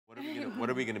What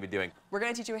are we going to be doing? We're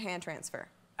going to teach you a hand transfer.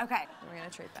 Okay. We're going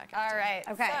to trade back. All right.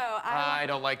 Okay. So I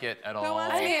don't like it at all. Who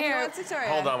wants me? Who wants Victoria?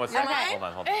 Hold on. Hold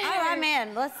on. Oh, I'm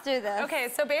in. Let's do this. Okay,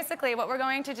 so basically what we're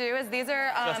going to do is these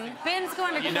are, Ben's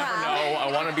going to You never know.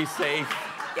 I want to be safe.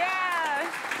 Yeah.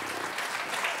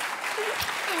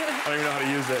 I don't even know how to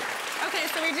use it. Okay,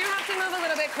 so we do have to move a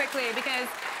little bit quickly because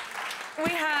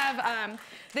we have,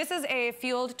 this is a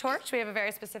fueled torch. We have a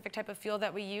very specific type of fuel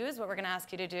that we use. What we're going to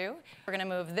ask you to do, we're going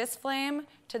to move this flame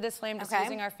to this flame just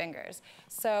using our fingers.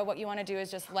 So what you want to do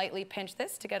is just lightly pinch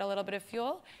this to get a little bit of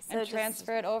fuel and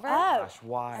transfer it over. Oh. Gosh,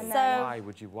 why?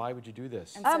 Why would you do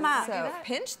this? Oh, my. So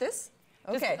pinch this.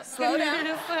 Okay, slow down.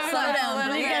 Slow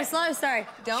down. You go slow, sorry.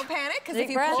 Don't panic, because if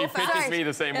you breath. pull She pinches me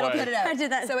the same it'll way. put it out. I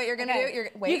did that. So what you're gonna do,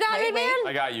 wait, you got me, man?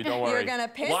 I got you, don't worry. You're gonna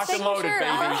pinch. Locked and loaded,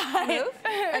 baby. Move,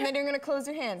 and then you're gonna close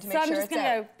your hand to make So sure I'm just it's going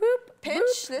out. to go boop, Pinch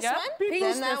boop. this Yep. one, Pinch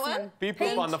then that this one. Beep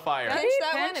boop on the fire. Pinch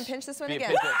that one and pinch this one again.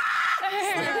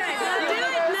 Okay, do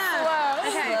it now.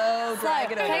 Okay. Slow,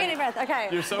 drag it over. Take a deep breath. Okay.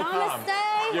 You're so calm.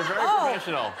 Namaste. You're very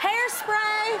professional.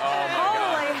 Hairspray. Oh, my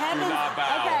Holy God. heavens. Do not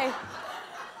bow. Okay.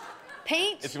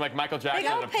 Paint. It's like Michael Jackson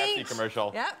in a Pepsi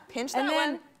commercial. Yep, pinch And that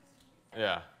then one.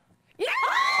 Yeah.